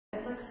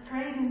looks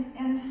great, and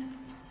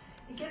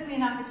it gives me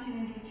an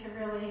opportunity to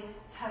really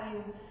tell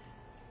you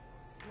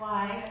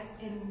why,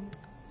 in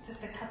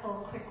just a couple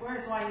of quick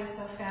words, why you're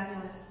so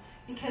fabulous.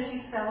 Because you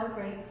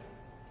celebrate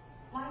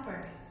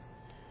libraries.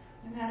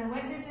 No matter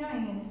what you're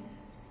doing, and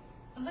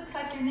it looks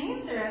like your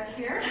names are up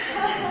here.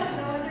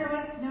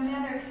 No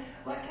matter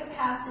what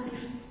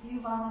capacity you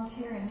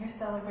volunteer in, you're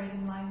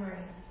celebrating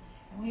libraries,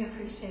 and we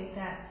appreciate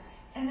that.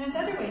 And there's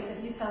other ways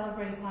that you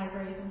celebrate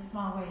libraries in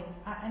small ways.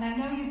 And I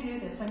know you do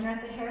this when you're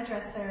at the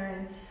hairdresser,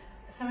 and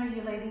some of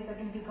you ladies are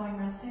going to be going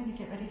real soon to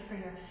get ready for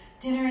your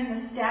dinner in the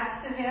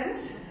Stacks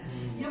event.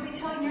 You'll be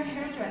telling your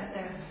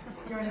hairdresser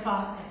you're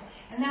involved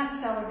in. And that's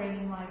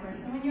celebrating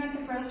libraries. And when you're at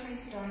the grocery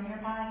store and you're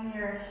buying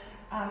your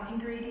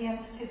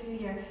ingredients to do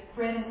your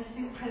bread and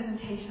soup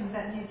presentations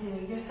that you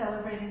do, you're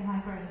celebrating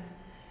libraries.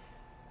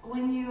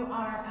 When you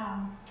are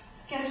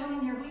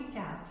scheduling your week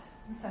out,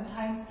 and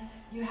sometimes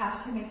you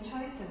have to make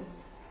choices,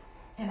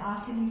 and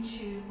often you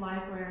choose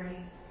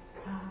libraries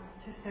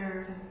to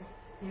serve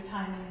your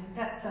time in.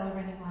 That's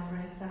celebrating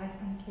libraries, so I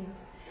thank you.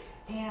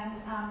 And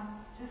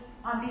just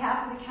on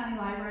behalf of the County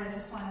Library, I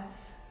just want to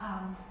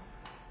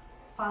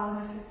follow in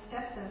the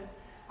footsteps of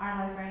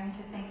our librarian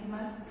to thank you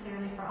most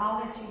sincerely for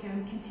all that you do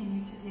and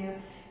continue to do.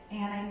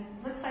 And it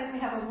looks like we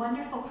have a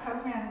wonderful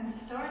program in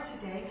store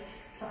today,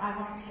 so I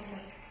won't take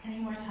up any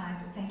more time,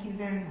 but thank you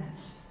very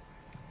much.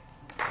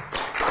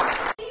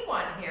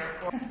 One here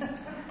for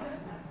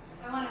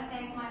I want to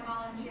thank my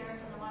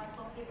volunteers and the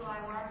wonderful people I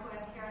work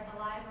with here at the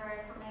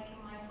library for making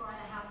my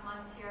 4.5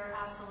 months here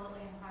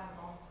absolutely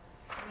incredible.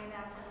 I mean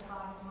that from the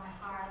bottom of my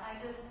heart.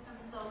 I'm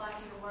so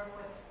lucky to work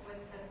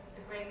with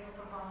the great group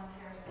of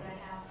volunteers that I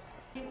have.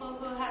 People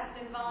who has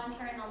been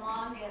volunteering the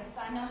longest.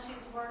 I know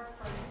she's worked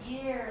for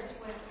years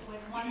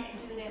with one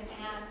student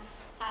and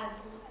has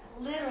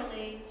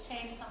literally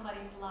changed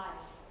somebody's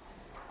life.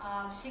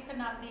 She could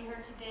not be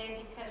here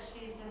today because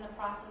she's in the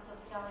process of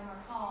selling her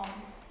home,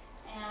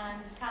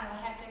 and it's kind of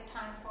a hectic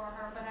time for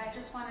her, but I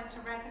just wanted to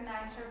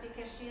recognize her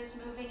because she is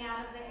moving out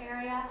of the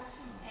area,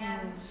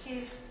 and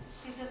she's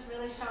just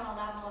really shown a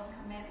level of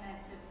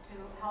commitment to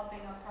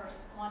helping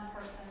one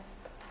person.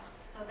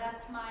 So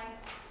that's my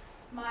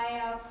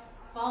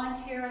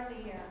volunteer of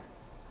the year.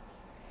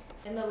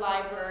 in the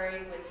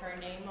library with her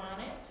name on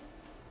it.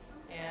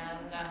 And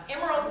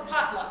Emerald's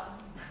Potluck.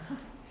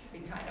 Should be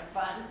kind of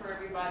fun for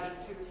everybody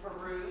to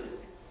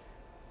peruse.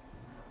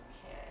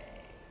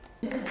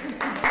 Okay.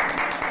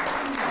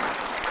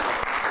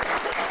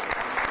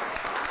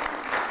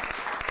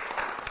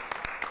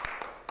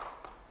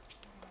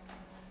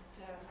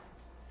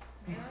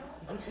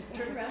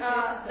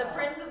 The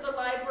Friends of the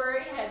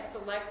Library had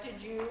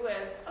selected you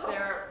as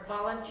their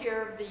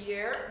Volunteer of the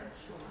Year.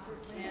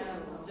 And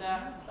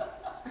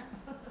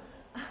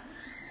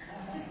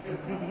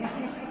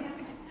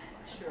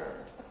sure.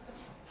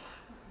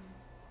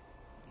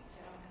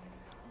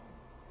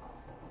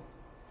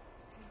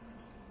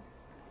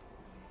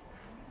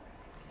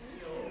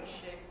 You'll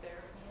shake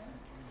their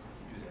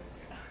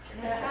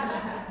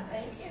hand.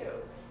 Thank you.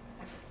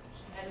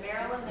 And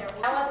Marilyn, there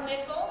was Ellen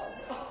Nichols.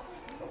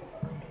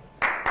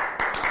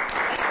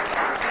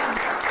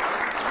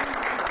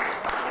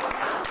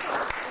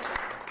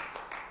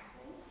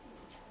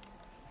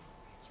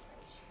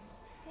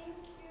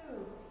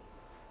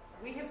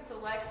 We have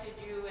selected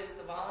you as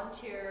the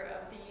Volunteer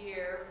of the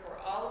Year for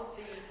all of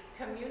the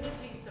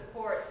community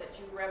support that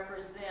you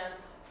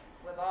represent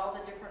with all the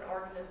different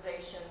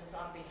organizations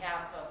on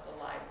behalf of the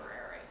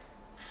library.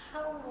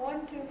 How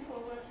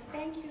wonderful.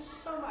 Thank you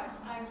so much.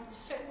 I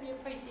certainly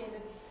appreciate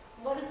it.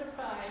 What a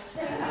surprise.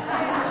 Thank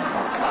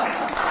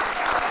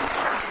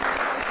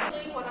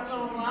you. What I'm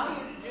going to allow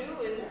you to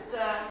do is,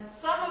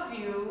 some of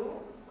you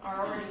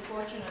are already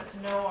fortunate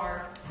to know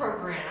our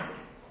program.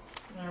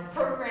 And our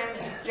program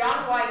is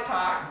John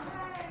Whitetalk.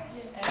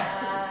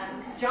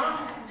 And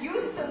John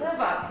used to live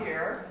up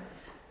here.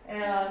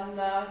 And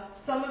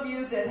some of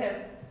you that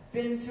have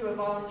been to a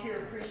volunteer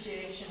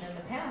appreciation in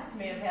the past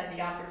may have had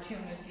the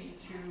opportunity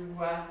to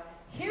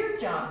hear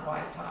John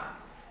Whitetalk.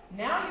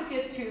 Now you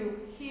get to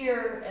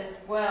hear as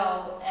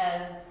well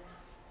as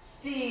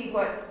see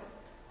what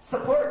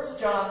supports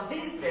John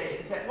these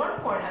days. At one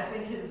point, I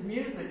think his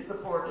music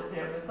supported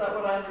him. Is that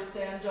what I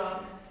understand,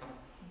 John?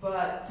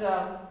 But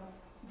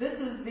this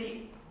is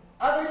the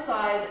other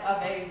side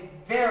of a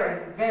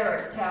very,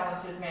 very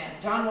talented man,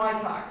 John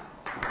Whitetalk.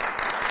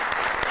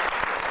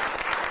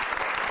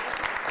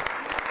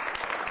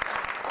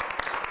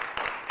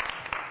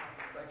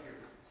 Thank you.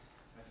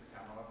 Thank you,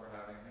 Pamela, for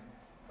having me.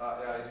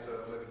 Yeah, I used to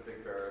live in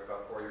Big Bear.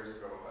 About 4 years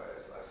ago,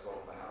 I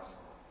sold my house in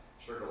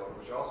Sugarloaf,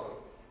 which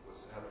also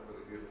had a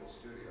really beautiful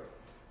studio.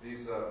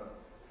 These, the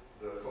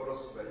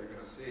photos that you're going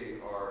to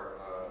see are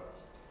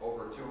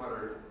over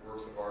 200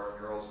 works of art,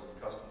 murals,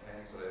 and custom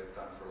paintings that I've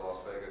done for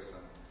Las Vegas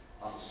and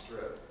on the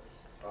Strip.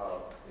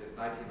 In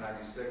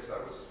 1996, I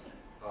was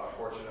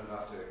fortunate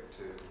enough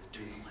to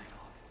be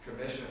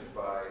commissioned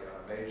by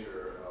a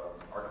major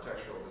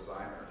architectural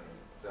designer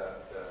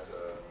that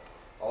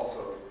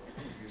also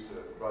used to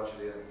budget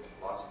in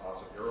lots and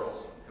lots of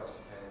murals and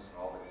custom paintings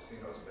in all the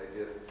casinos. And they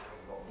did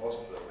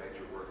most of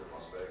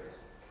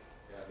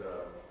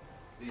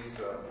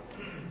these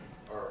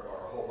are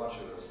a whole bunch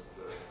of this,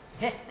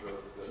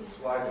 the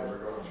slides that we're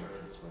going through.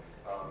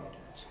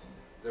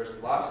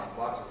 There's lots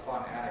of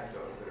fun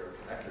anecdotes that are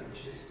connected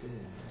with these,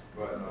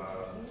 but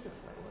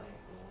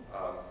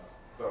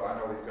I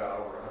know we've got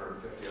over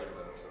 150 of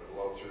them to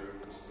blow through.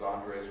 This is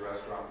Andre's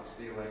restaurant, the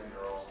ceiling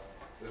mural.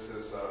 This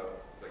is the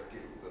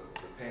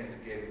painting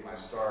that gave me my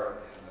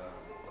start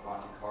in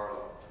Monte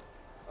Carlo.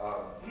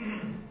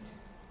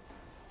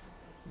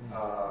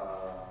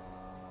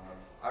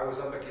 I was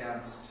up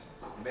against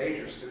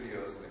major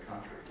studios in the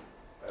country,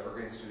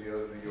 Evergreen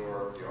Studios in New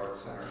York, the Art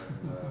Center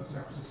in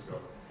San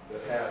Francisco,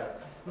 that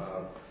had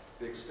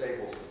big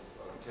stables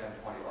of 10,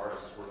 20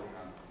 artists working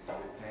on these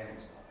big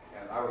paintings.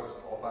 And I was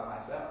all by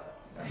myself.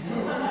 And so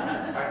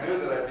I knew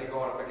that I'd be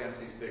going up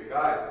against these big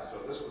guys, and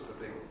so this was the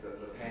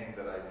painting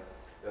that I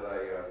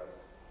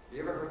you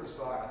ever heard the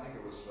song? I think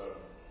it was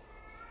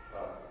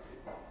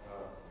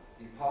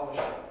he polished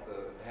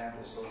the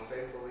handle so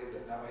faithfully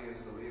that now he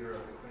is the leader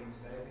of the Queen's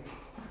Navy.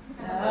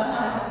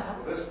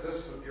 Well,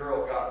 this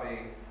mural got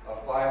me a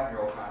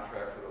 5-mural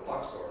contract for the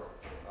Luxor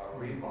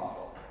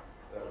remodel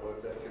that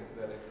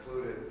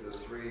included the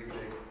 3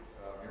 big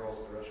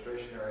murals in the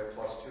registration area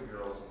plus 2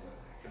 murals in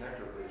the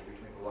connector bridge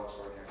between the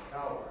Luxor and the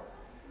Excalibur.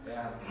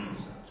 And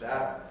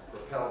that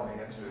propelled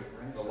me into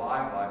the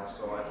limelight.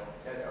 So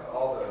and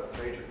all the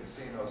major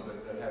casinos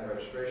that had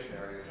registration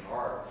areas in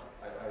art,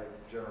 I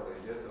generally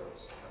did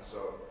those. And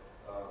so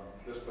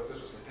this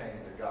was the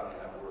painting that got me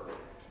that work.